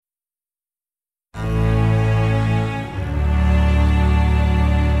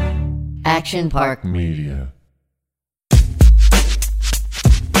Action Park Media.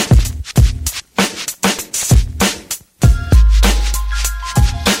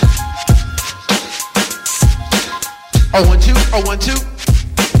 I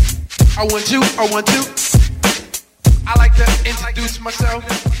want to. I like to introduce myself.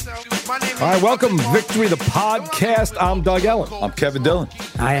 My name is All right, welcome, Victory, the podcast. I'm Doug Ellen. I'm Kevin Dillon.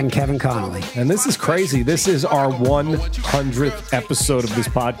 I am Kevin Connolly. And this is crazy. This is our 100th episode of this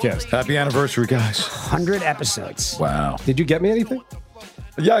podcast. Happy anniversary, guys. 100 episodes. Wow. Did you get me anything?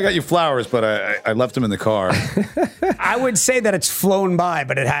 Yeah, I got you flowers, but I left them in the car. I would say that it's flown by,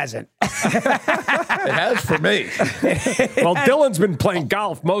 but it hasn't. It has for me. Well, Dylan's been playing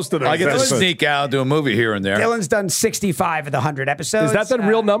golf most of those I get to episodes. sneak out, do a movie here and there. Dylan's done 65 of the 100 episodes. Is that the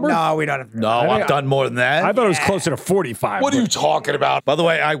real number? No, we don't have. No, I've done more than that. I thought it was closer to 45. What are you talking about? By the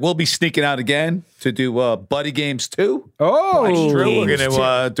way, I will be sneaking out again to do Buddy Games 2. Oh, We're going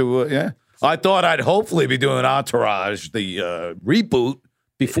to do, yeah. I thought I'd hopefully be doing Entourage, the reboot,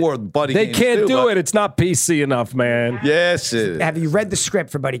 before Buddy They Games can't 2, do but- it. It's not PC enough, man. Yes, it is. Have you read the script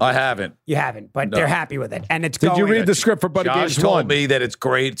for Buddy I Games? haven't. You haven't, but No. they're happy with it. And it's Did going. you read the script for Buddy Josh Games told 1? me that it's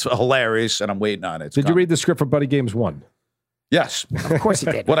great, it's hilarious, and I'm waiting on it. Did you read the script for Buddy Games 1? Yes. Of course he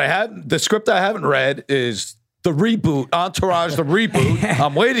did. The script I haven't read is the reboot, Entourage, the reboot.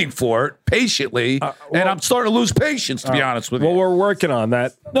 I'm waiting for it patiently, and I'm starting to lose patience, to be honest with you. Well, we're working on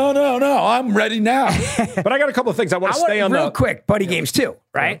that. No, I'm ready now. But I got a couple of things I want to stay on. Real quick, Buddy Games 2,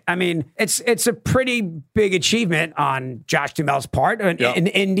 right? I mean, it's a pretty big achievement on Josh Duhamel's part. An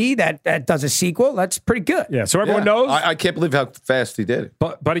indie that does a sequel, that's pretty good. Yeah, so everyone knows. I can't believe how fast he did it.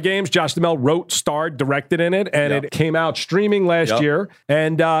 But Buddy Games, Josh Duhamel wrote, starred, directed in it, and it came out streaming last year.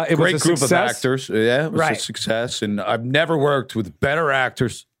 And it Great was a group success. of actors. Yeah, it was a success. And I've never worked with better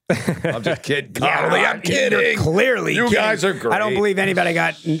actors. I'm just kidding. Connolly, I'm kidding. You're clearly You kidding. guys are great. I don't believe anybody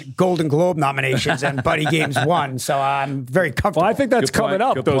got Golden Globe nominations and Buddy Games won, so I'm very comfortable. Well, I think that's Good point, coming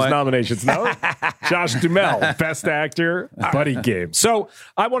up, good those point. nominations. No? Josh Duhamel, Best Actor, Buddy Games. So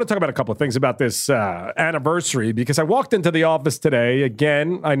I want to talk about a couple of things about this anniversary because I walked into the office today.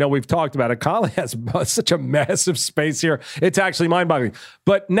 Again, I know we've talked about it. Connolly has such a massive space here. It's actually mind-boggling.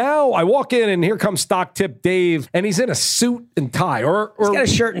 But now I walk in and here comes Stock Tip Dave, and he's in a suit and tie. Or He's got a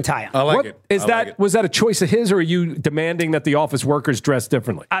shirt and tie on. I like it. Is I that like it. was that a choice of his, or are you demanding that the office workers dress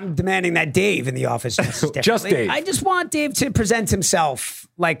differently? I'm demanding that Dave in the office dresses differently. Just Dave. I just want Dave to present himself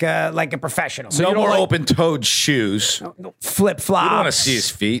like a professional. No more open-toed shoes. Flip flops. You don't want to see his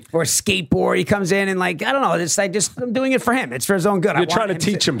feet. Or skateboard. He comes in and I don't know. I'm doing it for him. It's for his own good. You're trying to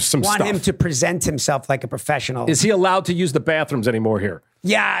teach him some want stuff. him to present himself like a professional. Is he allowed to use the bathrooms anymore here?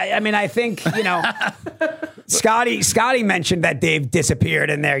 Yeah, I mean, I think, Scotty mentioned that Dave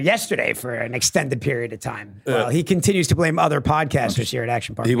disappeared in there yesterday for an extended period of time. Well, he continues to blame other podcasters here at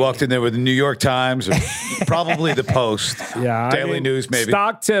Action Park. He walked in there with the New York Times, or probably the Post, Daily News, maybe.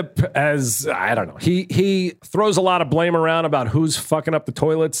 Stock Tip, as I don't know, he throws a lot of blame around about who's fucking up the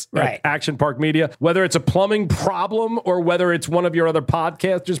toilets at Action Park Media, whether it's a plumbing problem or whether it's one of your other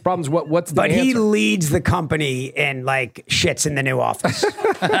podcasters' problems. What's the But answer? he leads the company in shits in the new office.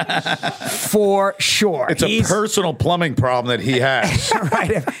 For sure. It's a personal plumbing problem that he has.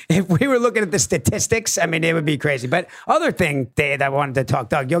 Right. If we were looking at the statistics, I mean, it would be crazy. But other thing, Dave, that I wanted to talk,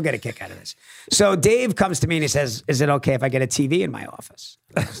 Doug, you'll get a kick out of this. So Dave comes to me and he says, "Is it okay if I get a TV in my office?"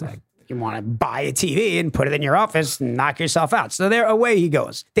 I was like, you want to buy a TV and put it in your office and knock yourself out. So there, away he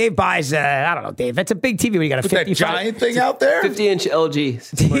goes. Dave buys, I don't know, Dave, that's a big TV when you got a 55. That giant thing out there? 50-inch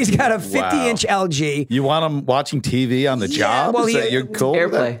LG. He's got a 50-inch LG. You want him watching TV on the job? well, Is that you're cool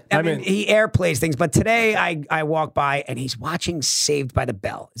with that? AirPlay. I mean, he airplays things. But today I walk by and he's watching Saved by the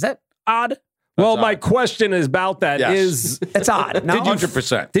Bell. Is that odd? Well, my question is about that is That's odd. No?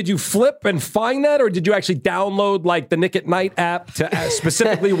 100%. did you flip and find that, or did you actually download the Nick at Night app to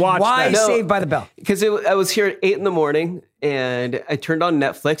specifically watch Why that? No. Saved by the Bell? Because I was here at 8 a.m. and I turned on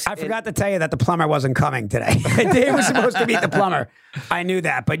Netflix. I forgot to tell you that the plumber wasn't coming today. Dave was supposed to meet the plumber. I knew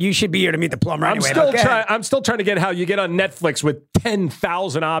that, but you should be here to meet the plumber I'm anyway. still trying to get how you get on Netflix with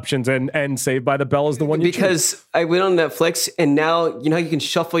 10,000 options and Saved by the Bell is the one you choose. Because I went on Netflix and now, you know how you can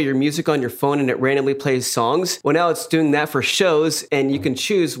shuffle your music on your phone and it randomly plays songs? Well, now it's doing that for shows and you can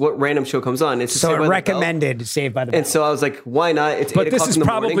choose what random show comes on. It's So Saved it by the Bell. recommended Saved by the Bell. And so I was like, why not? It's But 8 this o'clock is in the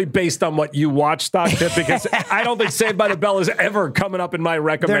probably morning. based on what you watch, Stock Tip, because I don't think Saved by the Bell Bell is ever coming up in my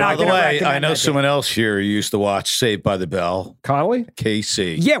recommendation. not By the gonna way, recommend I know that, someone else here who used to watch Saved by the Bell. Connolly?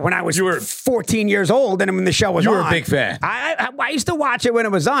 KC. Yeah, when I was 14 years old and when the show was on. You were a big fan. I used to watch it when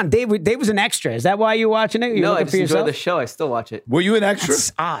it was on. Dave was an extra. Is that why you watching it? You No, I looking just for enjoy yourself? the show. I still watch it. Were you an extra?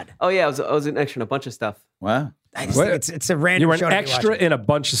 It's odd. Oh yeah, I was an extra in a bunch of stuff. Wow. I just think it's a random You were show an to be extra watching. in a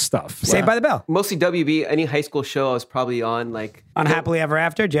bunch of stuff. Saved by the Bell. Mostly WB. Any high school show I was probably on. Like Unhappily Ever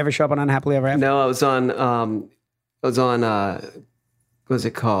After. Did you ever show up on Unhappily Ever After? no, I was on. What was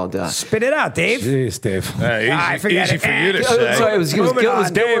it called? Spit it out, Dave. Jeez, Dave. I forget easy it. for you to Oh, say. sorry, it was Moving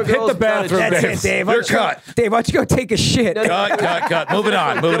on, Dave. Hit the bathroom, That's Dave. it, Dave. You're cut. Dave, why don't you go take a shit? Cut. Moving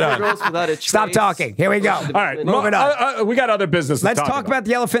on. Girls Without a Stop Trace. talking. Here we go. All right, Moving on. we got other business. Let's to talk about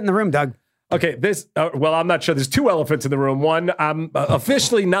the elephant in the room, Doug. Okay, well, I'm not sure. There's two elephants in the room. One, I'm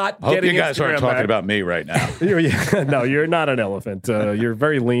officially not Hope getting you guys aren't Instagram talking back. about me right now. No, you're not an elephant. You're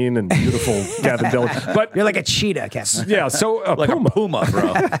very lean and beautiful, Gavin Dillon. But You're like a cheetah, Kevin. yeah, so Like Puma. a puma,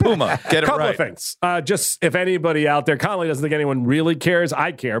 bro. Puma. Get it Couple right. of things. Just if anybody out there, Connolly doesn't think anyone really cares.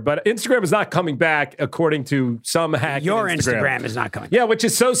 I care, but Instagram is not coming back according to some hack. Your Instagram is not coming. Yeah, which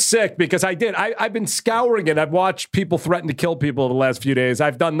is so sick because I've been scouring it. I've watched people threaten to kill people the last few days.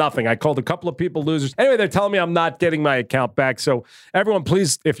 I've done nothing. I called a couple of people losers. Anyway, they're telling me I'm not getting my account back. So everyone,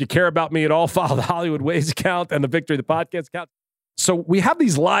 please, if you care about me at all, follow the Hollywood Ways account and the Victory the Podcast account. So we have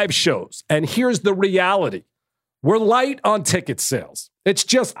these live shows, and here's the reality. We're light on ticket sales. It's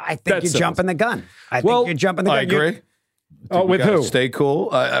just I think that you're simple. jumping the gun. I Well, think you're jumping the gun. I agree. Oh, with We gotta who? Stay cool.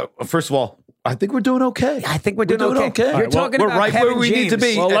 First of all, I think we're doing okay. I think we're doing okay. You're All right, well, talking we're about right Kevin where we need to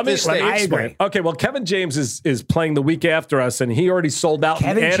James. be. Well, at let me this stage. I explain. agree. Okay, well, Kevin James is playing the week after us, and he already sold out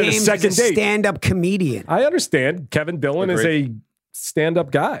Kevin and added James a second is a date. stand-up comedian. I understand. Kevin Dillon is a stand-up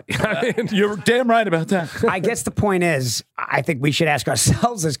guy. I mean, You're damn right about that. I guess the point is, I think we should ask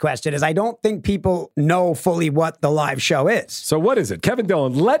ourselves this question: is I don't think people know fully what the live show is. so what is it, Kevin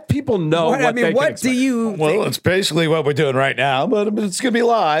Dillon? Let people know what they can what do expect. you? Well, think? it's basically what we're doing right now, but it's going to be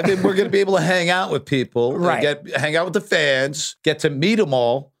live, and we're going to be able to hang out with people, and Right. hang out with the fans, get to meet them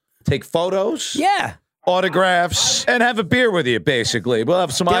all, take photos, Yeah. autographs, and have a beer with you, basically. We'll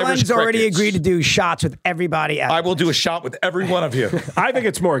have some Irish Dylan's already crickets. agreed to do shots with everybody else. I will do a shot with every one of you. I think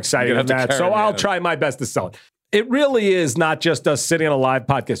it's more exciting You're than gonna have that, to so carry me I'll out. try my best to sell it. It really is not just us sitting on a live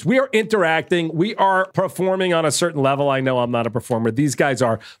podcast. We are interacting. We are performing on a certain level. I know I'm not a performer. These guys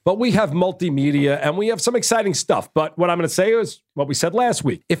are. But we have multimedia and we have some exciting stuff. But what I'm going to say is what we said last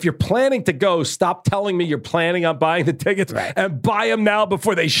week. If you're planning to go, stop telling me you're planning on buying the tickets and buy them now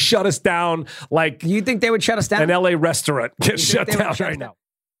before they shut us down like you think they would shut us down? an LA restaurant gets You think shut they would down shut right us down? now.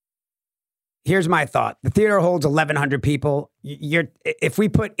 Here's my thought. The theater holds 1,100 people. If we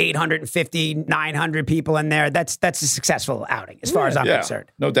put 850, 900 people in there, that's a successful outing as far as I'm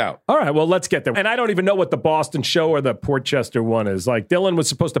concerned. No doubt. All right, well, let's get there. And I don't even know what the Boston show or the Portchester one is. Like, Dylan was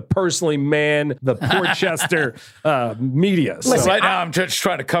supposed to personally man the Portchester media. So. Listen, right now, I'm just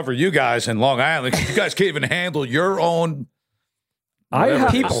trying to cover you guys in Long Island. You guys can't even handle your own I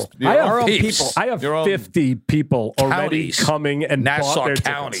have people. I have Our own peeps. people. I have Your own 50 people already counties. coming and bought Nassau their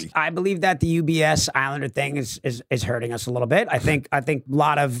County. tickets. I believe that the UBS Islander thing is hurting us a little bit. I think a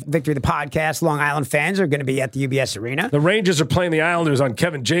lot of Victory the Podcast Long Island fans are going to be at the UBS Arena. The Rangers are playing the Islanders on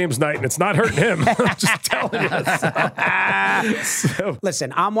Kevin James night, and it's not hurting him. I'm just telling you. So,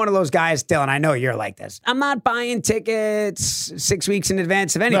 Listen, I'm one of those guys, Dylan. I know you're like this. I'm not buying tickets 6 weeks in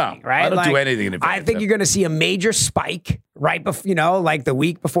advance of anything, No, right? I don't do anything in I advance. think you're going to see a major spike right before, like the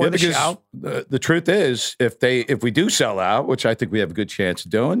week before the because show. the truth is, if we do sell out, which I think we have a good chance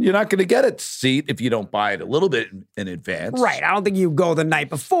of doing, you're not going to get a seat if you don't buy it a little bit in advance. Right. I don't think you go the night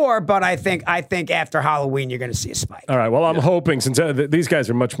before, but I think after Halloween you're going to see a spike. all right. Well, I'm hoping, since these guys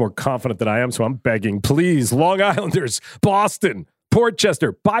are much more confident than I am, so I'm begging, please, Long Islanders, Boston,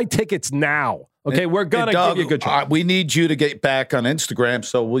 Portchester, buy tickets now. Okay, we're going to Doug, give you a good chance. we need you to get back on Instagram.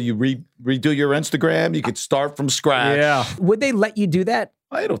 So will you redo your Instagram? You could start from scratch. Yeah. Would they let you do that?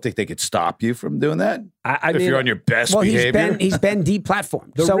 I don't think they could stop you from doing that. I if mean, you're on your best Well, behavior. he's been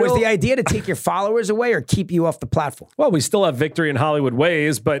deplatformed. So is real- the idea to take your followers away or keep you off the platform? Well, we still have Victory in Hollywood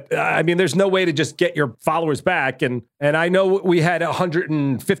Ways, but I mean, there's no way to just get your followers back. And I know we had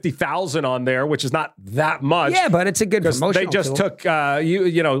 150,000 on there, which is not that much. Yeah, but it's a good promotional They just tool. took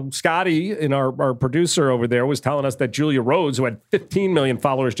you know, Scotty, and our producer over there was telling us that Julia Rhodes, who had 15 million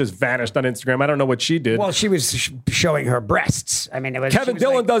followers, just vanished on Instagram. I don't know what she did. Well, she was showing her breasts. I mean, it was Kevin she was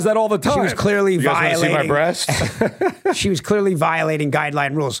Dillon like- does that all the time. She was clearly you guys want to see my violating. breasts? She was clearly violating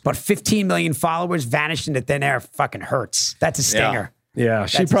guideline rules. But 15 million followers vanished into thin air fucking hurts. That's a stinger. Yeah,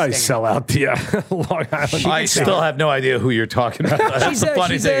 she'd That's a probably stinger. sell out the Long Island. I still have no idea who you're talking about. That's She's the a-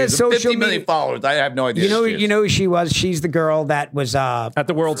 funny she's thing. a is social 50 million media- followers. I have no idea. You know, who she is. you know who she was. She's the girl that was At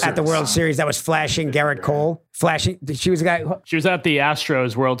the World at the Series. World Series that was flashing Garrett Cole. Flashing. She was the guy who- She was at the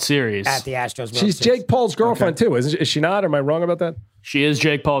Astros World Series. at the Astros. World She's Series. Jake Paul's girlfriend too, is she not? Am I wrong about that? She is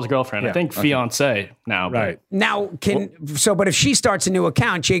Jake Paul's girlfriend. Yeah, I think fiance now. but- Right. Now, but if she starts a new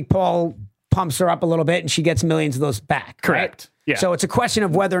account, Jake Paul pumps her up a little bit and she gets millions of those back. Correct. Right? Yeah. So it's a question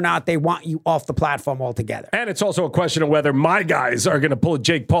of whether or not they want you off the platform altogether. And it's also a question of whether my guys are going to pull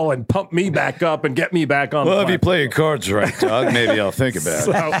Jake Paul and pump me back up and get me back on. Well, the if you platform. play your cards right, Doug, maybe I'll think about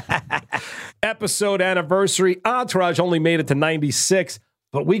it. So, episode anniversary. Entourage only made it to 96,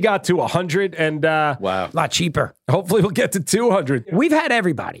 but we got to 100, and Wow. A lot cheaper. hopefully we'll get to 200. We've had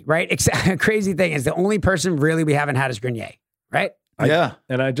everybody, right? Except crazy thing is the only person really we haven't had is Grenier, right? Yeah.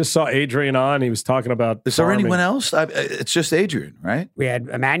 And I just saw Adrian on. He was talking about. Is there farming. anyone else? It's just Adrian, right? We had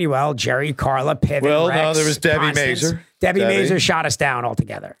Emmanuel, Jerry, Carla, Piven, Well, no, Rex, there was Debbie Constance. Mazer. Debbie Debbie. Mazer shot us down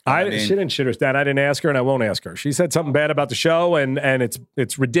altogether. She didn't shit us down. I didn't ask her, and I won't ask her. She said something bad about the show, and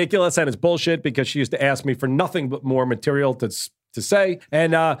it's ridiculous and it's bullshit because she used to ask me for nothing but more material to say.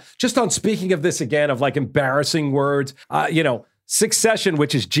 And just on speaking of this again, of like embarrassing words, Succession,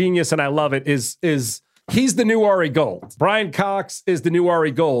 which is genius, and I love it, is he's the new Ari Gold. Brian Cox is the new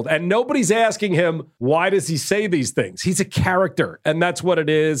Ari Gold. And nobody's asking him, why does he say these things? He's a character, and that's what it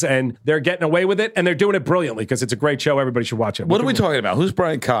is. And they're getting away with it, and they're doing it brilliantly because it's a great show. Everybody should watch it. What are we talking about? Who's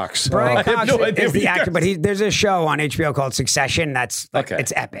Brian Cox? Brian I have Cox no idea is who the you actor, guys- but there's a show on HBO called Succession that's like, Okay.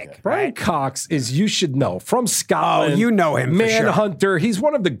 it's epic. Brian right? Cox is, you should know, from Scotland. Oh, you know him for sure. Manhunter. He's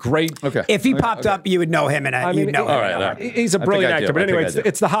one of the great. Okay. If he popped up, you would know him, and I mean, you know all him. right, all right. He's a I brilliant think I do. actor. But I think anyway, I do.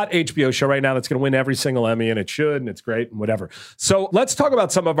 it's the hot HBO show right now that's going to win every single Emmy, and it should, and it's great, and whatever. So let's talk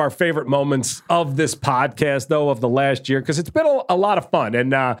about some of our favorite moments of this podcast, though, of the last year, because it's been a lot of fun.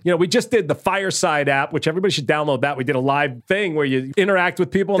 And, we just did the Fireside app, which everybody should download that. We did a live thing where you interact with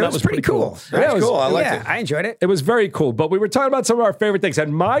people, and that was pretty cool. That's it was, cool. I like Yeah, it. I enjoyed it. It was very cool, but we were talking about some of our favorite things.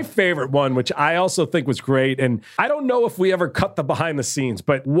 And my favorite one, which I also think was great, and I don't know if we ever cut the behind the scenes,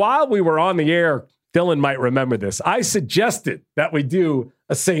 but while we were on the air, Dylan might remember this. I suggested that we do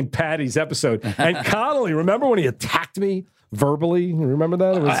a St. Patty's episode. And Connolly, remember when he attacked me verbally? You remember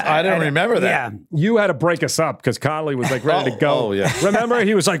that? It was, I don't remember that. Yeah. you had to break us up because Connolly was like ready to go. Oh, yeah. Remember?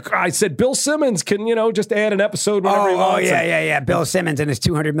 He was like, I said, Bill Simmons can, just add an episode whenever he Oh, wants. yeah. Bill Simmons and his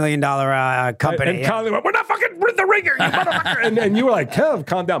 $200 million company. And yeah. Connolly went, we're not fucking with the ringer, you motherfucker. and you were like, Kev,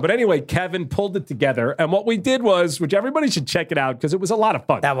 calm down. But anyway, Kevin pulled it together. And what we did was, which everybody should check it out because it was a lot of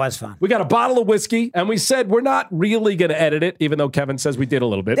fun. That was fun. We got a bottle of whiskey and we said, we're not really going to edit it, even though Kevin says we did a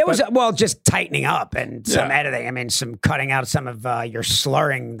little bit. There was, But- just tightening up and some Yeah. editing. I mean, some cutting out some of your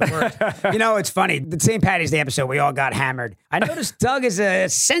slurring the word. It's funny. The St. Patty's Day episode, we all got hammered. I noticed Doug is a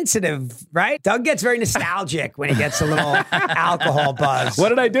sensitive, right? Doug gets very nostalgic when he gets a little alcohol buzz. what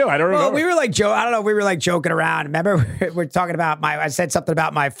did I do? I don't remember. Well, we were like I don't know. We were like joking around. Remember, we're talking about I said something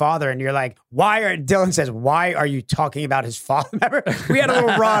about my father, and you're like, Dylan says, why are you talking about his father? Remember, we had a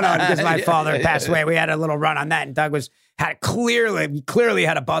little run on because my father passed away. We had a little run on that, and Doug had clearly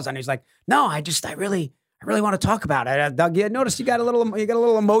had a buzz on. He's like, no, I really want to talk about it. Doug, you noticed you got a little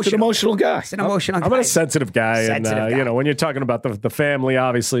emotional. An emotional guy. It's an emotional. I'm guy. a sensitive guy. Sensitive guy. And, when you're talking about the family,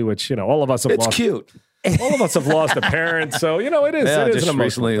 obviously, which, all of us have It's lost. cute. All of us have lost a parent. So, it is. Yeah, I it is just an emotional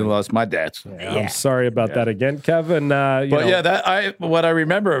recently thing. lost my dad. I'm sorry about that again, Kevin. But what I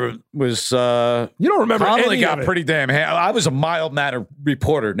remember was you don't remember Connolly any got of it. pretty damn. I was a mild mannered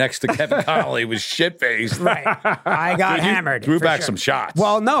reporter next to Kevin Connolly. Was shit faced. Right. I got hammered. Threw for back sure. some shots.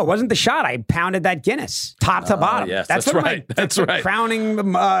 Well, no, it wasn't the shot. I pounded that Guinness top to bottom. yes, that's that's one right. of my That's right. crowning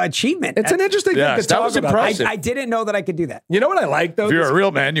achievement. It's an interesting thing to Yes, that talk was about. impressive. I didn't know that I could do that. You know what I like, though? if you're a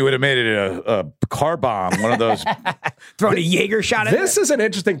real man, you would have made it a car bomb. One of those. Throwing a Jaeger shot at This is an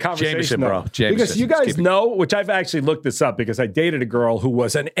interesting conversation, Jameson, though. bro. Jameson. Because you Let's guys keep it- know, which I've actually looked this up because I dated a girl who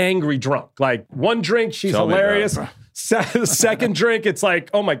was an angry drunk. Like one drink, she's Tell me about it, hilarious. bro. Second drink, it's like,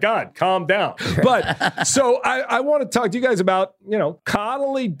 oh my God, calm down. But so I want to talk to you guys about,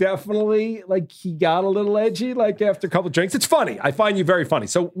 Connolly definitely, like, he got a little edgy, like, after a couple of drinks. It's funny. I find you very funny.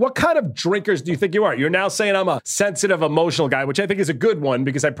 So what kind of drinkers do you think you are? You're now saying I'm a sensitive, emotional guy, which I think is a good one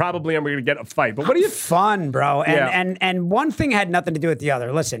because I probably am going to get a fight. But what do you fun, bro. And, Yeah. and one thing had nothing to do with the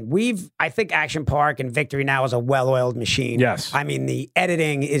other. Listen, I think Action Park and Victory now is a well-oiled machine. Yes. I mean, the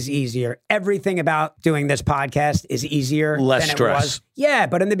editing is easier. Everything about doing this podcast is easier Less than stress. it was. Yeah,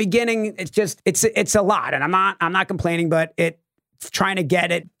 but in the beginning, it's a lot. And I'm not complaining, but trying to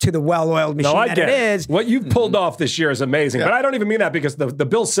get it to the well-oiled machine No, I that get it it. is. What you've pulled off this year is amazing, but I don't even mean that because the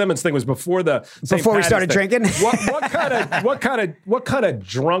Bill Simmons thing was before the St. Before we Patty's started thing. drinking? What kind of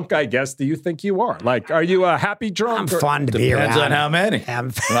drunk, I guess, do you think you are? Like, are you a happy drunk? I'm fun to be around. Depends on how many.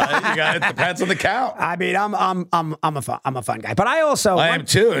 I'm- Right? It depends on the count. I mean, I'm a fun guy, but I also I am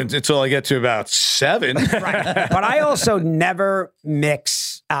too until I get to about 7. but I also never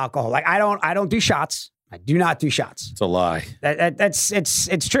mix alcohol. Like I don't do shots. I do not do shots. It's a lie.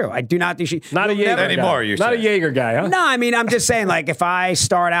 It's true. I do not do shots. Not a Jaeger anymore, guy. you're Not a saying. Jaeger guy, huh? No, I mean, I'm just saying, like, if I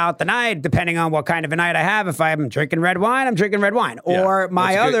start out the night, depending on what kind of a night I have, if I'm drinking red wine, I'm drinking red wine. Yeah, Or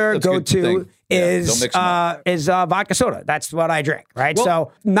my that's a good- other that's a good go-to thing. Yeah, don't is mix 'em up. vodka soda. That's what I drink, right? Well-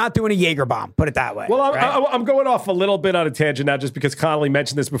 So not doing a Jaeger bomb, put it that way. Well, right? I'm going off a little bit on a tangent now just because Connolly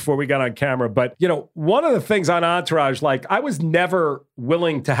mentioned this before we got on camera. But, one of the things on Entourage, like, I was never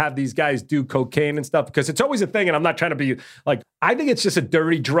willing to have these guys do cocaine and stuff because it's always a thing. And I'm not trying to be like, I think it's just a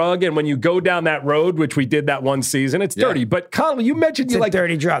dirty drug. And when you go down that road, which we did that one season, it's dirty. But, Connolly, you mentioned It's you a like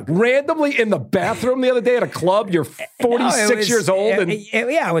dirty drug. randomly in the bathroom the other day at a club. You're 46 years old. And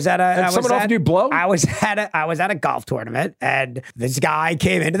I was at a. someone offered you blow? I was at a golf tournament, and this guy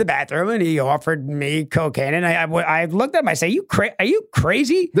came into the bathroom and he offered me cocaine, and I looked at him. I say, "Are you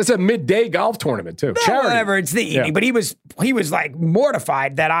crazy?" this is a midday golf tournament, too. No, Charity. whatever, it's the evening. Yeah. But he was like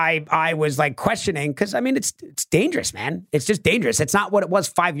mortified that I was like questioning because I mean it's dangerous, man. It's just dangerous. It's not what it was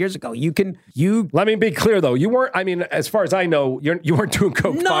 5 years ago. Let me be clear, though. You weren't, I mean, as far as I know, you weren't doing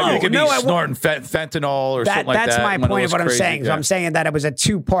coke No, 5 years You ago. could no, be I snorting fentanyl or something like that. That's my one of point those of what I'm crazy- saying. So yeah. I'm saying that it was a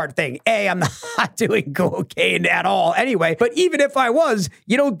 2-part thing. A, I'm not doing cocaine at all anyway. But even if I was,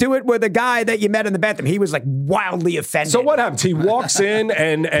 you don't do it with a guy that you met in the bathroom. He was like wildly offended. So what happens? He walks in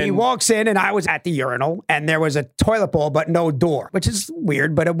and He walks in and I was at the urinal and there was a toilet bowl but no door, which is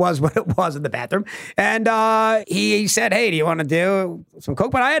weird, but it was what it was in the bathroom. And he said, "Hey, do you want to do some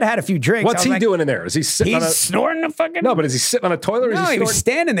coke?" But I had a few drinks. What's I was he like, doing in there? Is he sitting on He's a snorting a fucking... No, but is he sitting on a toilet or is No, he he was snorting?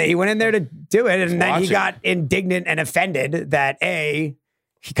 standing there. He went in there to do it, and then he watching. got indignant and offended that he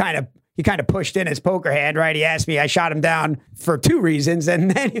kind of pushed in his poker hand, right? He asked me, I shot him down for 2 reasons,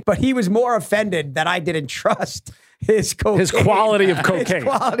 but he was more offended that I didn't trust his cocaine. His quality of cocaine. His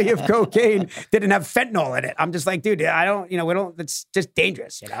quality of cocaine didn't have fentanyl in it. I'm just like, dude, I don't, we don't, it's just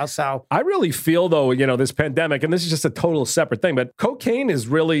dangerous, so. I really feel, though, this pandemic, and this is just a total separate thing, but cocaine is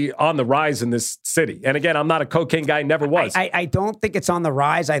really on the rise in this city. And again, I'm not a cocaine guy, never was. I don't think it's on the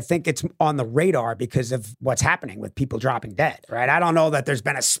rise. I think it's on the radar because of what's happening with people dropping dead, right? I don't know that there's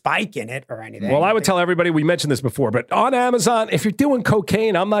been a spike in it or anything. Well, I would tell everybody, we mentioned this before, but on Amazon, if you're doing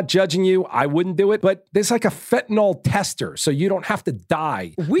cocaine, I'm not judging you. I wouldn't do it, but there's like a fentanyl tester, so you don't have to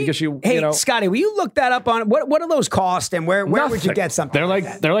die because Hey, Scotty, will you look that up on what do those cost and where would you Nothing. get something?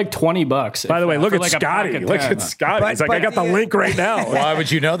 They're like $20. By the way, look for at like a Scotty. pack of Look 10. at Scotty. He's like, But- I got the link right now. Why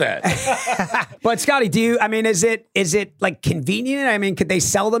would you know that? But Scotty, is it like convenient? I mean, could they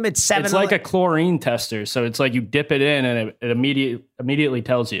sell them at 7? It's like a chlorine tester. So it's like you dip it in and it immediately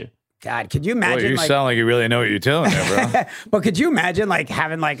tells you. God, could you Boy, imagine? you sound like you really know what you're doing there, bro. But could you imagine like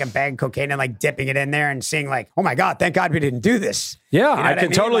having like a bag of cocaine and like dipping it in there and seeing like, oh my God, thank God we didn't do this. Yeah, You know I what can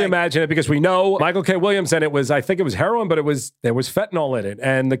mean? totally Like- imagine it because we know Michael K. Williams, and I think it was heroin, but there was fentanyl in it.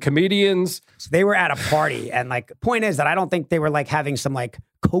 And the comedians, They were at a party, and like, point is that I don't think they were like having some like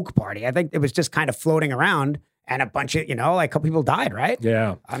coke party. I think it was just kind of floating around, and a bunch of like a couple people died, right?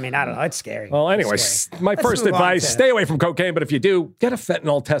 yeah. I mean, I don't know. It's scary. Well, It's anyways, scary. my Let's first move on advice: to- stay away from cocaine. But if you do, get a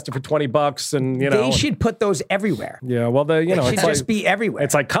fentanyl tester for $20, and They should put those everywhere. Yeah, well, They should it's just like, be everywhere.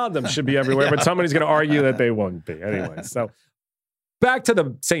 it's like condoms should be everywhere, but somebody's going to argue that they won't be anyway. So. Back to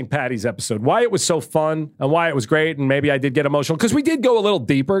the St. Patty's episode, why it was so fun and why it was great. And maybe I did get emotional because we did go a little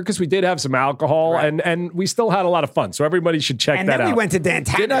deeper because we did have some alcohol and we still had a lot of fun. So everybody should check and that then out. we went to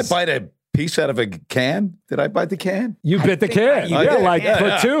Dantanas. Didn't I bite a piece out of a can? Did I bite the can? You bit the think can. you Yeah, did, like yeah.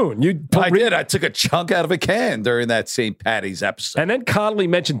 Platoon. You I did. I took a chunk out of a can during that St. Patty's episode. And then Connolly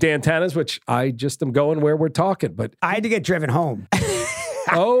mentioned Dantanas, which I just am going where we're talking. But I had to get driven home.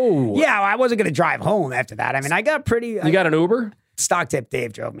 oh, Yeah, I wasn't going to drive home after that. I mean, I got pretty. you got an Uber? Stock tip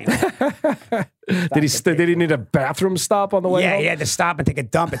Dave drove me home. Did he need a bathroom stop on the way Yeah, home? he had to stop and take a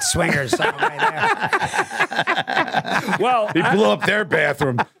dump at Swingers. Right there. Well, He blew up their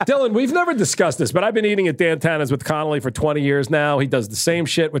bathroom. Dylan, we've never discussed this, but I've been eating at Dantanas with Connolly for 20 years now. He does the same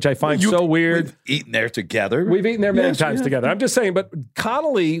shit, which I find so weird. We've eaten there together. We've eaten there many Yes, times yeah. together. I'm just saying, but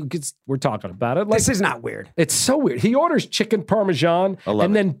Connolly, we're talking about it. Like, This is not weird. it's so weird. He orders chicken parmesan love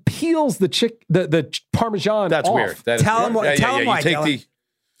and it. then peels the parmesan That's off. weird. That is Tell weird. him what- tell him You why, take Dylan.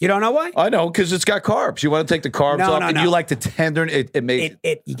 You don't know why? I know, because it's got carbs. You want to take the carbs No, off, no, and no. you like the tender. It makes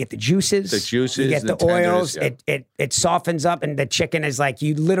You get the juices. You get the the oils. tenderness, yeah. It softens up, and the chicken is like,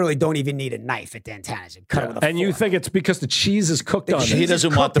 you literally don't even need a knife at Dantana's. You cut it with a And you fork. think it's because the cheese is cooked on cheese it. He is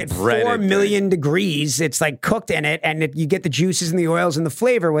doesn't want cooked the at bread 4 in million degrees. It's like cooked in it, and you get the juices and the oils and the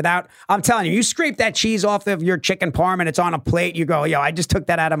flavor without. I'm telling you, you scrape that cheese off of your chicken parm, and it's on a plate. You go, yo, I just took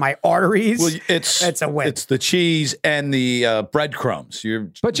that out of my arteries. Well, it's a win. It's the cheese and the breadcrumbs.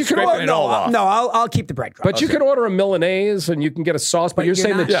 But you can scraping order- it all off. No, I'll keep the breadcrumbs. But you can order a Milanese and you can get a sauce. But you're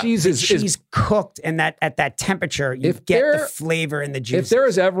saying not- the cheese the is cheese cooked in that at that temperature. You If get the there- flavor and the juice. If there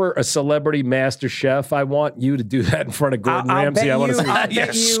is ever a celebrity master chef, I want you to do that in front of Gordon Ramsay. I want to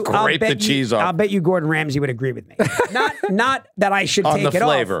see. Scrape the cheese off. I'll bet you Gordon Ramsay would agree with me. Not that I should On take the it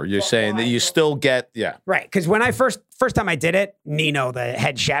flavor, off. you're saying that you still get, Right, because when I first time I did it, Nino, the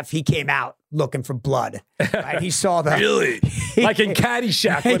head chef, he came out looking for blood. Right? He saw the Like in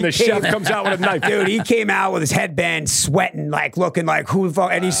Caddyshack when the chef comes out with a knife. Dude, he came out with his headband, sweating, like looking like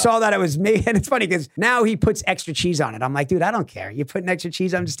and he saw that it was me. And it's funny because now he puts extra cheese on it. I'm like, dude, I don't care. You're putting extra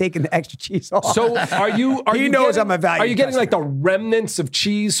cheese. I'm just taking the extra cheese off. So are you? He you knows getting, I'm a value Are you getting like the customer. remnants of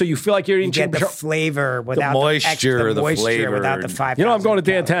cheese so you feel like you're eating you get chicken? the flavor without moisture, the moisture flavor. without the 5,000 You know, I'm going to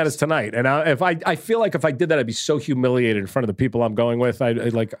calories. Dantana's tonight, and if I feel like if I did that, I'd be so humiliated in front of the people I'm going with. I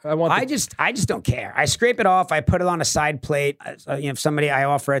want. I just don't care. I scrape it off. I put it on a side plate. If somebody, I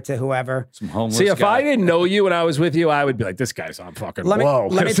offer it to whoever. some homeless See, if guy. I didn't know you and I was with you, I would be like, this guy's on fucking whoa.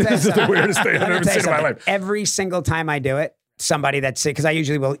 Let me tell you This is the something. weirdest thing I've Let me ever tell you seen in my something. life. Every single time I do it, somebody that's sick, because I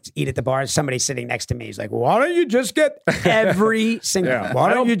usually will eat at the bar. Somebody sitting next to me is like, why don't you just get every single, Yeah.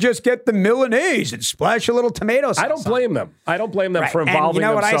 why don't you just get the Milanese and splash a little tomato sauce I don't blame them. I don't blame them Right. for involving and you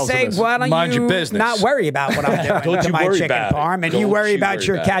know what I themselves say? in this. Why don't Mind you your business. not worry about what I'm doing Don't to you my worry chicken about it. parm, and you Don't worry you about worry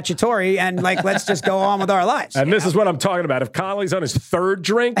your about it. cacciatore, and like let's just go on with our lives. And this is what I'm talking about. If Connolly's on his third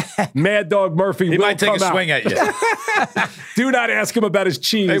drink, Mad Dog Murphy He will might take come a out. swing at you. Do not ask him about his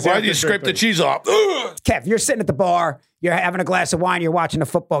cheese. Hey, why after do you scrape the drinking. cheese off? Ugh. Kev, you're sitting at the bar, you're having a glass of wine, you're watching a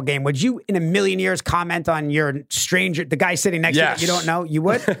football game. Would you, in a million years, comment on your stranger, the guy sitting next to you that you Yes. don't know? You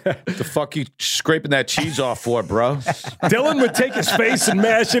would? The fuck you scraping that cheese off for, bro? Dylan would take his face and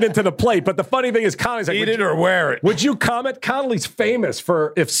mash it into the plate. But the funny thing is, Connolly's like, Eat would it you- or wear it. Would you comment? Connolly's famous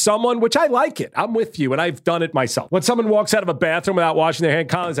for if someone, which I like it, I'm with you, and I've done it myself. When someone walks out of a bathroom without washing their hand,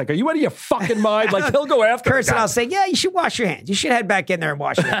 Connolly's like, are you out of your fucking mind? Like, he'll go after Curse the and guy. I'll say, yeah, you should wash your hands. You should head back in there and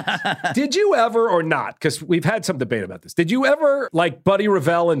wash your hands. Did you ever or not? Because we've had some debate about this. Did you ever, like Buddy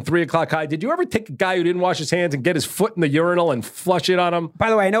Revell in 3 O'Clock High, did you ever take a guy who didn't wash his hands and get his foot in the urinal and flush it on him? By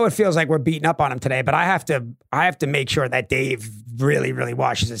the way, I know it feels like we're beating up on him today, but I have to make sure that Dave really, really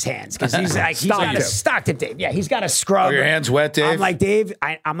washes his hands because he's like he's got a Stockton Dave. Yeah, he's got a scrub. Are your hands wet, Dave? I'm like, Dave,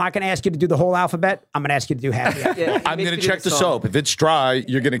 I'm not going to ask you to do the whole alphabet. I'm going to ask you to do half. Yeah. Yeah, I'm make going you to do check the song. soap. If it's dry,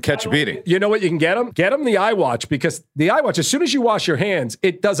 you're going to catch a beating. You know what you can get him? Get him the iWatch because the iWatch, as soon as you wash your hands,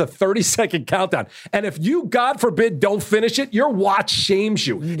 it does a 30-second countdown. And if you, God forbid, don't finish it, your watch shames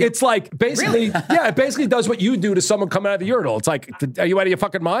you. It's like basically, yeah, it basically does what you do to someone coming out of the urinal. It's like, are you out of your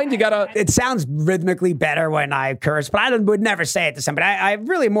fucking mind? You got to. It sounds rhythmically better when I curse, but I would never say it to somebody. I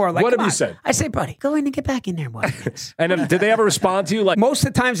really more like, What come have you on. said? I say, buddy, go in and get back in there and wash your hands. And did they ever respond to you? Like, Most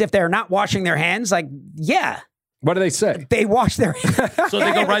of the times, if they're not washing their hands, like, yeah, what do they say? they wash their hands. So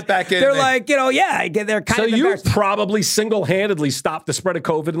they go right back in. They're like, yeah, they're kind So of you embarrassed. probably single-handedly stopped the spread of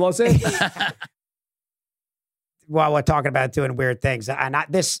COVID in Los Angeles. While we're talking about doing weird things, and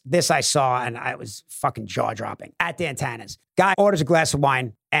this I saw, and I was fucking jaw dropping at Dantana's. Guy orders a glass of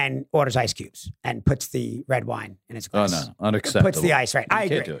wine and orders ice cubes and puts the red wine in his Oh, glass. no. Unacceptable. Puts the ice right. I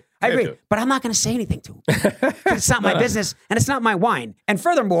can't agree. do it. I Can't agree. do it. But I'm not going to say anything to him. It's not my business, and it's not my wine. And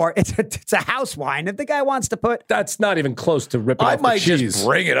furthermore, it's a house wine. If the guy wants to put, That's not even close to ripping I off the might cheese. just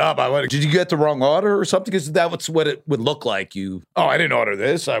bring it up. Did you get the wrong order or something? Because that's what it would look like. I didn't order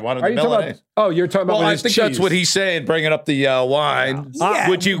this. I wanted Are the you talking Milanese. about? Oh, you're talking about Well, with I his think cheese. that's what he's saying, bringing up the wine. Yeah,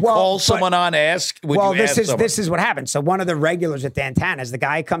 Would you well, call but- someone on, ask? Would well, you ask someone? this is what happened. So one of the regulars at Dantana's, the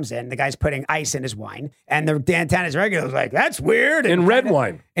guy comes in, the guy's putting ice in his wine, and the Dantana's regular is like, that's weird. In And red kinda-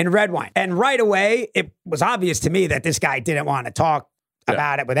 wine. In red wine. And right away, it was obvious to me that this guy didn't want to talk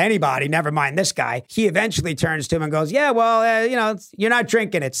about it with anybody, never mind this guy. He eventually turns to him and goes, yeah, well, you're not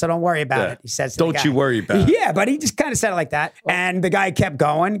drinking it, so don't worry about it. He says to the Don't guy. you worry about it. Yeah, but he just kind of said it like that. And the guy kept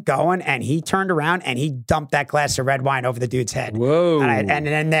going, and he turned around and he dumped that glass of red wine over the dude's head. Whoa. And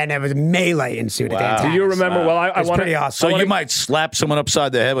then it was melee ensued at Wow. Dantana's. Do you remember? Well, I It's want pretty awesome. So I wanna- you might slap someone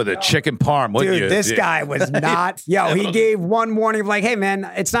upside the head with a chicken parm, wouldn't you? Dude, this Yeah. guy was not. Yo, he gave one warning of like, hey,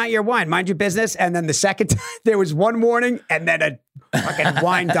 man, it's not your wine. Mind your business. And then the second time, there was one warning and then a fucking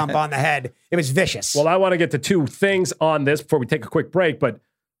wine dump on the head. It was vicious. Well, I want to get to two things on this before we take a quick break, but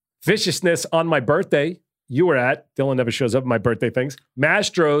Viciousness on my birthday. You were at. Dylan never shows up at my birthday things.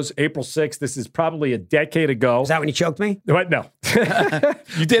 Mastros, April 6th. This is probably a decade ago. Is that when you choked me? What? No.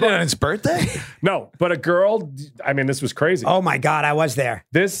 You did it on his birthday? No, but a girl, I mean, this was crazy. Oh my God, I was there.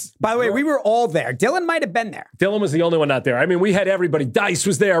 This, By the way, we were all there. Dylan might have been there. Dylan was the only one not there. I mean, we had everybody. Dice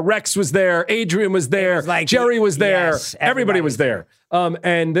was there. Rex was there. Adrian was there. was like- Jerry was there. yes, everybody was there.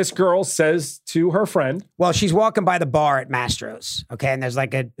 And this girl says to her friend, Well, she's walking by the bar at Mastro's, okay? And there's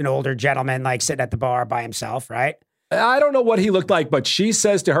like an older gentleman like sitting at the bar by himself, right? I don't know what he looked like, but she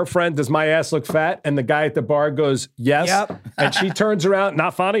says to her friend, does my ass look fat? And the guy at the bar goes, yes. Yep. And she turns around,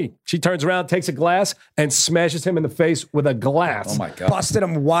 not funny. She turns around, takes a glass, and smashes him in the face with a glass. Oh, my God. Busted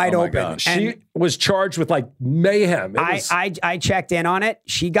him wide Oh, my open. gosh. And She was charged with like mayhem. It was- I checked in on it.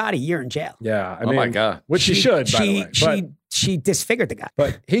 She got a year in jail. yeah. I Oh, mean, my God. Which she should, by the way. She disfigured the guy.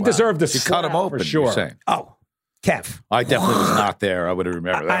 But he deserved the You cut him slap open, for you're sure. saying. Oh, Kev. I definitely was not there. I would have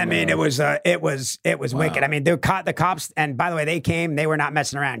remembered that. I mean, it was wicked. I mean, the cops, and by the way, they came. They were not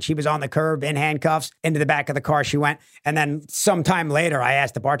messing around. She was on the curb in handcuffs into the back of the car. She went, and then sometime later, I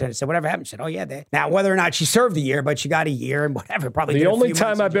asked the bartender. I said, "Whatever happened?" She said, "Oh yeah." Now, whether or not she served a year, but she got a year and whatever. Probably The did a only few time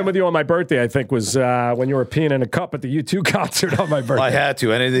months in I've been jail. with you on my birthday, I think, was when you were peeing in a cup at the U2 concert on my birthday. I had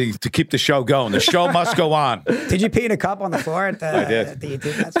to. Anything to keep the show going. The show must go on. Did you pee in a cup on the floor at the? I did. At the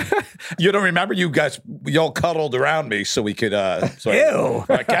YouTube concert? You don't remember? You guys, you all cuddled around me so we could. Ew.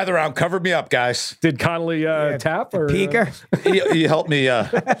 Gather around, cover me up, guys. Did Connolly tap or Peeker. He helped me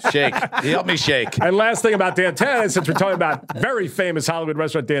shake. He helped me shake. And last thing about Dan Tana's, since we're talking about very famous Hollywood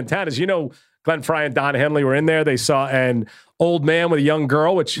restaurant Dan Tana's, you know, Glenn Fry and Don Henley were in there. They saw an old man with a young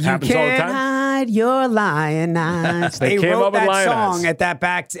girl, which happens all the time. Hide your lion eyes. They They came wrote up with that lion song eyes. at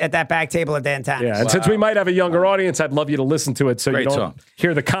that back table at Dan Tana's. Yeah, and since we might have a younger audience, I'd love you to listen to it so Great you don't song.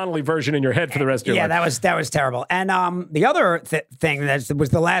 hear the Connolly version in your head for the rest of your Yeah, life. that was terrible. And the other thing that was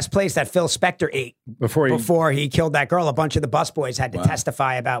the last place that Phil Spector ate Before he killed that girl. A bunch of the busboys had to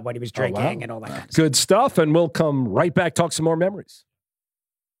testify about what he was drinking wow. and all that kind of stuff. Good stuff, and we'll come right back, talk some more memories.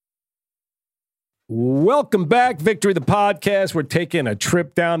 Welcome back, Victory the Podcast. We're taking a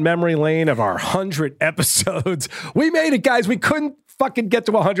trip down memory lane of our 100 episodes. We made it, guys. We couldn't fucking get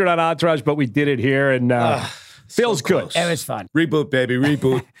to 100 on Entourage, but we did it here, and feels good. It was fun. Reboot, baby,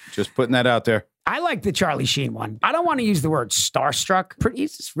 reboot. Just putting that out there. I like the Charlie Sheen one. I don't want to use the word starstruck.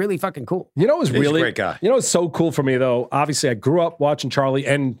 He's just really fucking cool. You know, it was He's a really great guy. You know, it's so cool for me though. Obviously, I grew up watching Charlie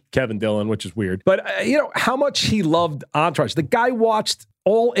and Kevin Dillon, which is weird. But you know how much he loved Entourage. The guy watched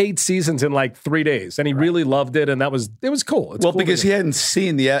all 8 seasons in like 3 days, and he really loved it. And it was cool. It's Well, cool to because me. he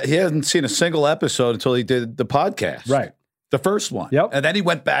hadn't seen a single episode until he did the podcast. Right. The first one. Yep. And then he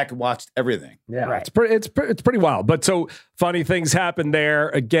went back and watched everything. Yeah, Right. it's pretty wild. But so funny things happen there.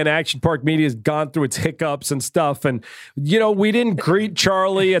 Again, Action Park Media has gone through its hiccups and stuff. And, you know, we didn't greet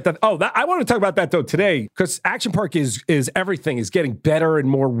Charlie at the, I want to talk about that though today, because Action Park is everything is getting better and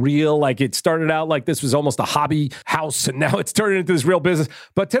more real. Like it started out like this was almost a hobby house and now it's turned into this real business.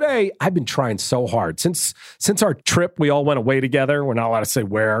 But today I've been trying so hard since our trip, we all went away together. We're not allowed to say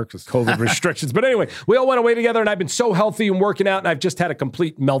where because COVID restrictions. But anyway, we all went away together and I've been so healthy and working out and I've just had a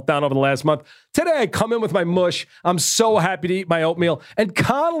complete meltdown over the last month. Today I come in with my mush. I'm so happy to eat my oatmeal. And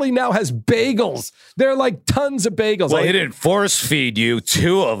Connolly now has bagels. They're like tons of bagels. Well, he didn't force feed you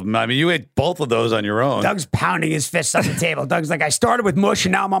 2 of them. I mean, you ate both of those on your own. Doug's pounding his fists on the table. Doug's like, I started with mush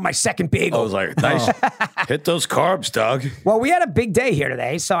and now I'm on my second bagel. I was like, nice. Hit those carbs, Doug. Well, we had a big day here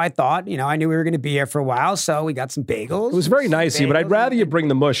today, so I thought, I knew we were going to be here for a while, so we got some bagels. It was very nice of you, but I'd rather you bring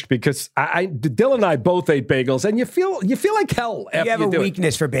the mush because Dylan and I both ate bagels, and you feel like hell after You have you a do it.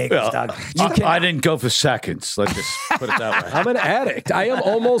 weakness for bagels, Doug. You I didn't go for seconds. Let's just put it that way. I'm an addict. I am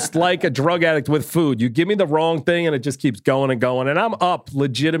almost like a drug addict with food. You give me the wrong thing, and it just keeps going and going. And I'm up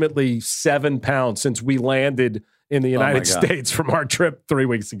legitimately 7 pounds since we landed in the United God. States from our trip 3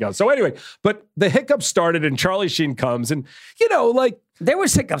 weeks ago. So anyway, but the hiccup started, and Charlie Sheen comes, and There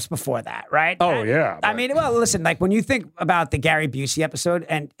was hiccups before that, right? Oh, yeah, I mean, well, listen, like when you think about the Gary Busey episode,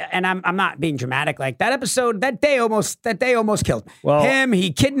 and I'm not being dramatic, like that episode, that day almost killed me. Well-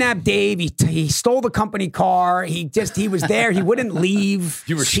 He kidnapped Dave, he stole the company car, he was there, he wouldn't leave.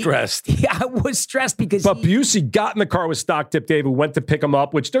 You were stressed. I was stressed because But Busey got in the car with Stock Tip Dave, who went to pick him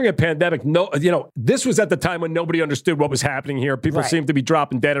up, which during a pandemic, this was at the time when nobody understood what was happening here. People Right. seemed to be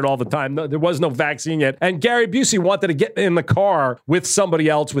dropping dead all the time. There was no vaccine yet. And Gary Busey wanted to get in the car with somebody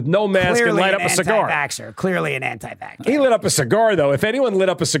else with no mask and Clearly light up an a cigar. anti-vaxxer. Clearly an anti-vaxxer. He lit up a cigar, though. If anyone lit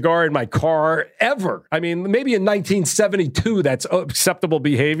up a cigar in my car ever, I mean, maybe in 1972, that's acceptable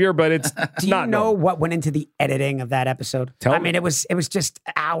behavior, but it's Do not. you know normal. what went into the editing of that episode? Tell I me. mean, it was just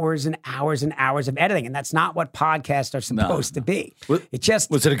hours and hours and hours of editing, and that's not what podcasts are supposed to be. It just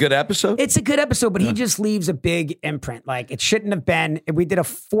Was it a good episode? It's a good episode, but he just leaves a big imprint. Like, it shouldn't have been. We did a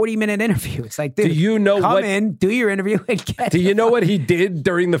 40-minute interview. It's like, dude, Do you know come what- in, do your interview, and get Do you know what he did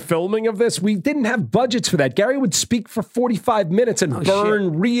during the filming of this? We didn't have budgets for that. Gary would speak for 45 minutes and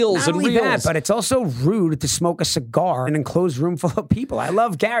burn reels Not and only reels. that, but it's also rude to smoke a cigar in an enclosed room full of people. I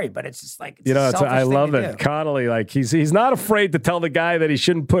love Gary, but it's just like, it's You know, a selfish I thing love to that do. Connolly. Like he's not afraid to tell the guy that he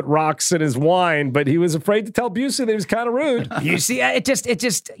shouldn't put rocks in his wine, but he was afraid to tell Busey that he was kind of rude. You see, it just.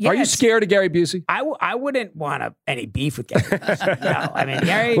 Yeah, Are you it's- scared of Gary Busey? I wouldn't want any beef with Gary. No, I mean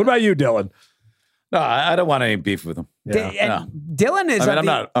Gary. What about you, Dylan? No, I don't want any beef with him. And Dylan is. I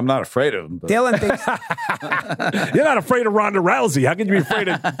mean, I'm not afraid of him. But. Dylan thinks You're not afraid of Ronda Rousey. How can you be afraid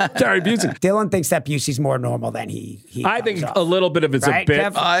of Gary Busey? Dylan thinks that Busey's more normal than he I comes think off. a little bit of it's Right, a bit.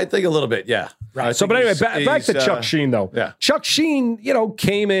 Kev? I think a little bit, yeah. I So, think but anyway, he's- back to he's, Chuck Sheen, though. yeah. Chuck Sheen,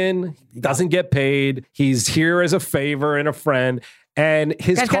 came in, doesn't get paid. He's here as a favor and a friend. And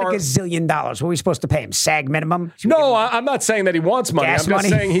his Guy's got car. a gazillion dollars. What are we supposed to pay him? SAG minimum? No, I'm not saying that he wants money. Gas I'm just money?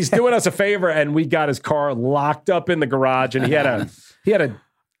 saying he's doing us a favor, and we got his car locked up in the garage, and he had a.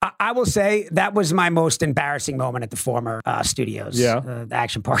 I will say that was my most embarrassing moment at the former studios. Yeah. The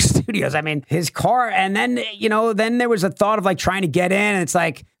Action Park Studios. I mean, his car, and then, then there was a thought of like trying to get in, and it's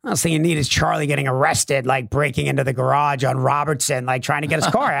like, last thing you need is Charlie getting arrested, like breaking into the garage on Robertson, like trying to get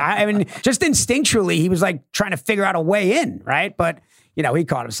his car. I mean, just instinctually, he was like trying to figure out a way in, right? But, he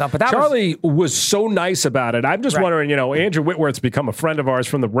caught himself. But that Charlie was so nice about it. I'm just Right. wondering, Andrew Whitworth's become a friend of ours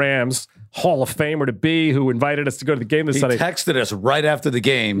from the Rams, Hall of Famer to be, who invited us to go to the game this He Sunday. texted us right after the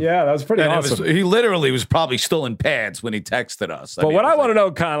game. Yeah, that was pretty And awesome. he literally was probably still in pads when he texted us. But what I want to know,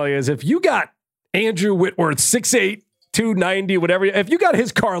 Connolly, is if you got Andrew Whitworth, 6'8", 290, whatever, if you got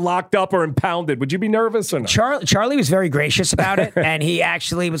his car locked up or impounded, would you be nervous or not? Charlie was very gracious about it, and he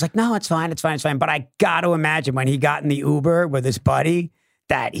actually was like, no, it's fine. But I got to imagine when he got in the Uber with his buddy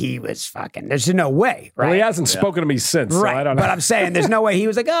that he was fucking, there's no way, right? Well, he hasn't spoken to me since, so I Right, don't know. but I'm saying there's no way he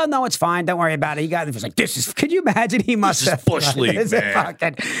was like, oh no, it's fine, don't worry about it. He was like, could you imagine? He must This is have Bush League, This is man.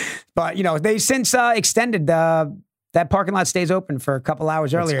 fucking- but they since extended that parking lot stays open for a couple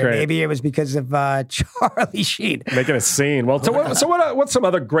hours earlier. great. Maybe it was because of Charlie Sheen. Making a scene. Well, what's some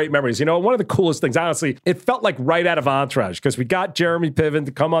other great memories? One of the coolest things, honestly, it felt like right out of Entourage because we got Jeremy Piven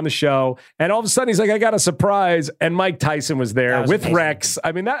to come on the show, and all of a sudden he's like, I got a surprise, and Mike Tyson was there That was with amazing. Rex.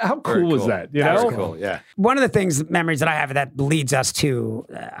 I mean, how cool is that? That was know? cool. Yeah. One of the memories that I have that leads us to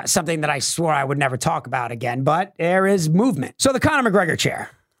something that I swore I would never talk about again, but there is movement. So the Conor McGregor chair,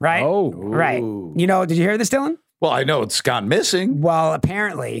 right? Oh. Right. Did you hear this, Dylan? Well, I know it's gone missing. Well,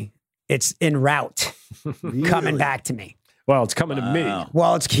 apparently it's en route coming back to me. Well, it's coming to me.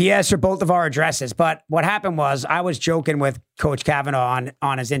 Well, he asked for both of our addresses, but what happened was I was joking with Coach Kavanaugh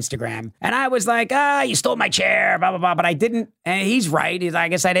on his Instagram, and I was like, you stole my chair, blah, blah, blah, but I didn't, and he's right. I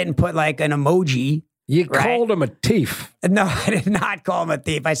guess I didn't put like an emoji. You Right. called him a thief. No, I did not call him a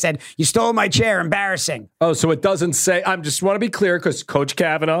thief. I said, you stole my chair, embarrassing. Oh, so it doesn't say, I just want to be clear because Coach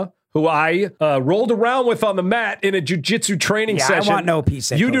Kavanaugh, who I rolled around with on the mat in a jiu-jitsu training Yeah, I session. want no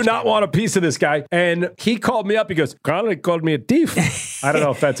piece of You do Coach not Kavanaugh. want a piece of this guy. And he called me up. He goes, Connor called me a thief. I don't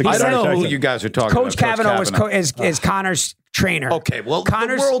know if that's a I good don't know who accent. you guys are talking Coach about. Kavanaugh is Connor's trainer. Okay, well,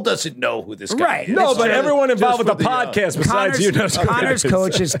 Connor's- the world doesn't know who this guy Right. is. No, It's but just- everyone involved with just the for podcast besides you knows who it Connor's is.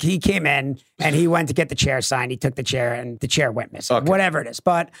 coach he came in and he went to get the chair signed. He took the chair and the chair went missing. Okay. Whatever it is.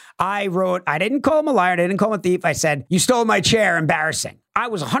 But I didn't call him a liar. I didn't call him a thief. I said, you stole my chair. Embarrassing. I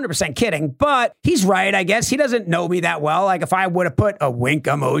was 100% kidding, but he's right. I guess he doesn't know me that well. Like if I would have put a wink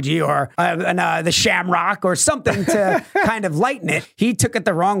emoji or the shamrock or something to kind of lighten it, he took it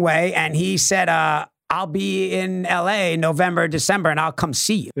the wrong way. And he said, I'll be in LA November, December, and I'll come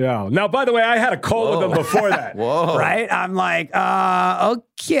see you. Yeah. Now, by the way, I had a call with him before that. Whoa. Right? I'm like,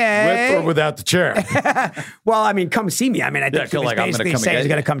 okay. With or without the chair. Well, I mean, come see me. I mean, I think he was like, I'm gonna basically come saying and he's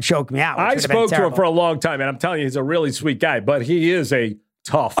get going to come choke me out. which I would have been spoke to him terrible. for a long time, and I'm telling you, he's a really sweet guy, but he is a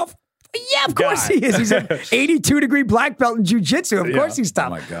tough. Yeah, of course guy. he is. He's an 82-degree black belt in jiu-jitsu. Of course he's tough. Oh,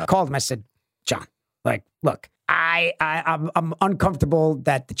 my God. Called him. I said, John, look, I'm uncomfortable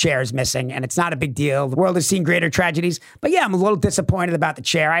that the chair is missing, and it's not a big deal. The world has seen greater tragedies, but yeah, I'm a little disappointed about the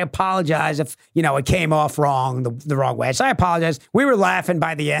chair. I apologize if it came off wrong, the wrong way. So I apologize. We were laughing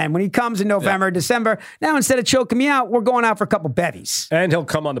by the end when he comes in November, December. Now instead of choking me out, we're going out for a couple bevies. And he'll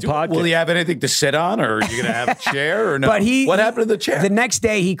come on the podcast. Will he have anything to sit on, or are you going to have a chair, or no? But what happened to the chair? The next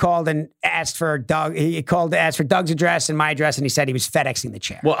day, he called and asked for Doug. He called to ask for Doug's address and my address, and he said he was FedExing the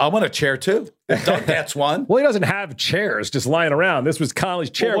chair. Well, I want a chair too. If Doug gets one. Well, he doesn't have chairs just lying around. This was Conley's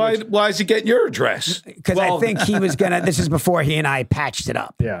chair. Well, why is he getting your address? Because I think he was going to, this is before he and I patched it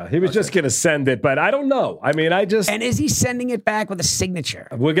up. Yeah, he was just going to send it, but I don't know. I mean, And is he sending it back with a signature?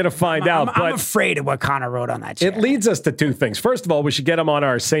 We're going to find out. I'm afraid of what Connor wrote on that chair. It leads us to two things. First of all, we should get him on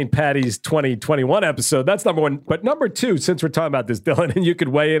our St. Patty's 2021 episode. That's number one. But number two, since we're talking about this, Dylan, and you could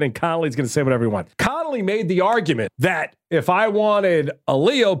weigh in, and Connolly's going to say whatever he wants. Connolly made the argument that if I wanted a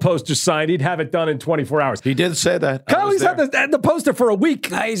Leo poster signed, he'd have it done in 24 hours. He did say that. Connolly's had the poster for a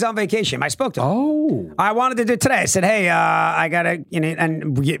week. He's on vacation. I spoke to him. Oh. I wanted to do it today. I said, hey, I got to,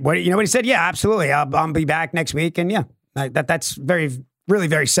 and what he said? Yeah, absolutely. I'll be back next week. And yeah, that's really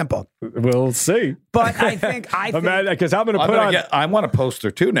very simple. We'll see. But I think because I'm going to put on. I want a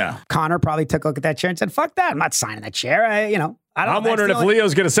poster too now. Connor probably took a look at that chair and said, fuck that. I'm not signing that chair. I'm wondering if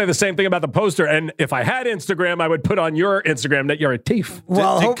Leo's going to say the same thing about the poster. And if I had Instagram, I would put on your Instagram that you're a thief.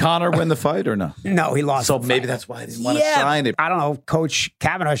 Well, did Connor win the fight or no? No, he lost. So maybe that's why I didn't want to sign it. I don't know. Coach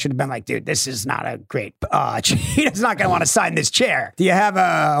Kavanaugh should have been like, dude, this is not a great. He's not going to want to sign this chair. Do you have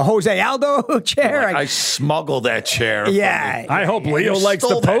a Jose Aldo chair? I smuggled that chair. Yeah. I hope Leo likes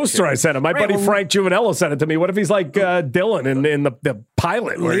the poster I sent him. My buddy Frank Juvenello sent it to me. What if he's like Dylan in the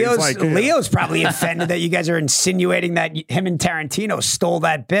pilot? Where Leo's probably offended that you guys are insinuating that him and Tarantino stole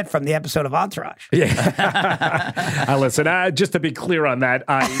that bit from the episode of Entourage. Yeah. Listen, just to be clear on that,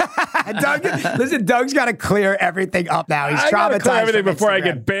 Doug's got to clear everything up now. He's traumatized. Clear everything before I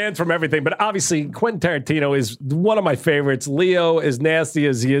get banned from everything. But obviously, Quentin Tarantino is one of my favorites. Leo, as nasty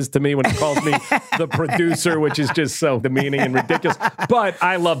as he is to me when he calls me the producer, which is just so demeaning and ridiculous. But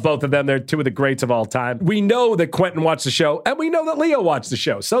I love both of them. They're two of the greats of all time. We know that Quentin watched the show, and we know that Leo watched the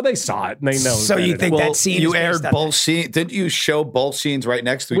show. So they saw it, and they know. So you think that scene you aired both scenes? Didn't you show both scenes right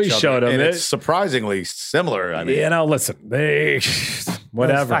next to each other? We showed them. And it's surprisingly similar. I mean, listen,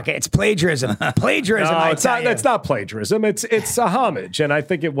 whatever. It's plagiarism. Plagiarism. No, it's not plagiarism. It's a homage, and I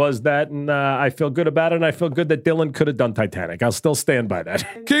think it was that, and I feel good about it, and I feel good that Dylan could have done Titanic. I'll still stand by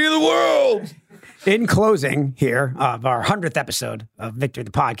that. King of the world. In closing here of our 100th episode of Victory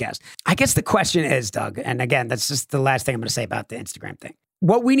the Podcast, I guess the question is, Doug, and again, that's just the last thing I'm going to say about the Instagram thing.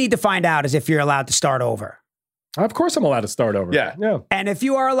 What we need to find out is if you're allowed to start over. Of course I'm allowed to start over. Yeah. And if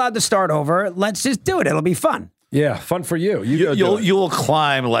you are allowed to start over, let's just do it. It'll be fun. Yeah, fun for you. You'll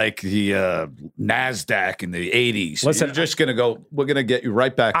climb like the NASDAQ in the 80s. Listen, you're just going to go, we're going to get you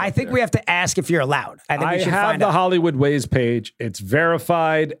right back. I think we have to ask if you're allowed. I think we should have find the out. Hollywood Ways page. It's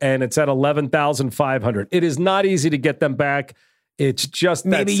verified, and it's at 11,500. It is not easy to get them back. It's just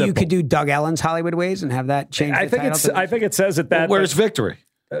maybe that simple. You could do Doug Ellen's Hollywood Ways and have that change. I think it says it that. Where's Victory?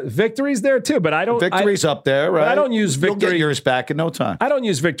 Victory's there too, but I don't. Victory's up there, right? I don't use Victory. You'll get yours back in no time. I don't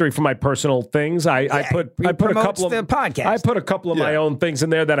use Victory for my personal things. I put a couple of the podcast. I put a couple of my own things in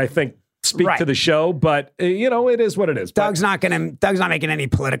there that I think speak to the show, but it is what it is. Doug's not making any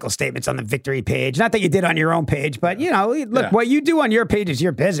political statements on the Victory page. Not that you did on your own page, but look, what you do on your page is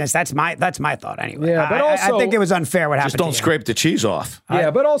your business. That's my thought anyway. Yeah, but I think it was unfair what happened. Just don't scrape the cheese off.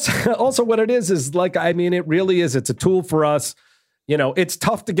 Yeah, but also what it is like, I mean, it really is. It's a tool for us. It's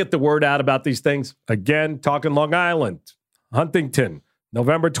tough to get the word out about these things. Again, talking Long Island, Huntington,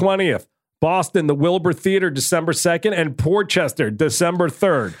 November 20th. Boston, the Wilbur Theater, December 2nd, and Portchester, December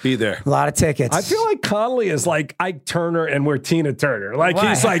 3rd. Be there. A lot of tickets. I feel like Connolly is like Ike Turner and we're Tina Turner. Like,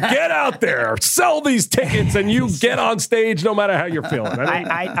 he's like, get out there, sell these tickets, and you get on stage no matter how you're feeling.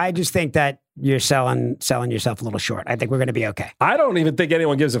 I just think that you're selling yourself a little short. I think we're going to be okay. I don't even think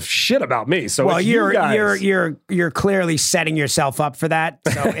anyone gives a shit about me. So you're clearly setting yourself up for that.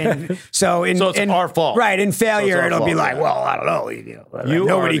 So it's our fault, right? In failure, it'll be like, well, I don't know. You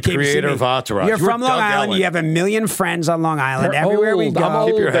are the creator of Entourage. You're from Long Island. You have a million friends on Long Island. Everywhere we go,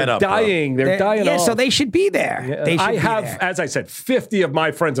 keep your head up. They're dying. Yeah, so they should be there. Yeah. They should as I said, 50 of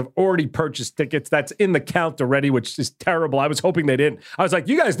my friends have already purchased tickets. That's in the count already, which is terrible. I was hoping they didn't. I was like,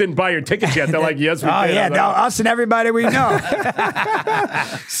 you guys didn't buy your tickets yet. They're like, yes, we did. Oh, yeah, us and everybody we know.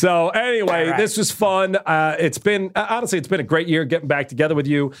 So anyway, This was fun. It's been a great year getting back together with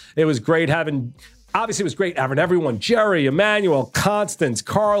you. It was great having Obviously, it was great having everyone, Jerry, Emmanuel, Constance,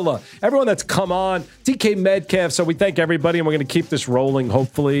 Carla, everyone that's come on, DK Metcalf. So we thank everybody, and we're going to keep this rolling,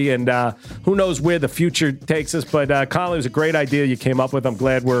 hopefully. And who knows where the future takes us. But Conley, it was a great idea you came up with. I'm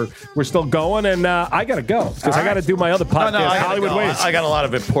glad we're still going. And I got to go because I got to do my other podcast, Hollywood Ways. I got a lot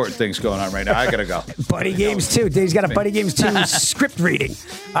of important things going on right now. I got to go. Buddy Games 2. Dave's got a Buddy Games 2 script reading.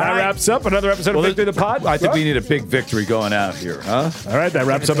 That wraps up another episode of Victory the Pod. I think we need a big victory going out here, huh? All right, that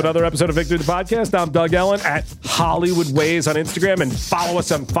wraps up another episode of Victory the Podcast. I'm Doug Ellen at Hollywood Ways on Instagram, and follow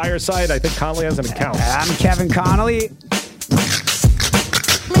us on Fireside. I think Conley has an account. I'm Kevin Connolly.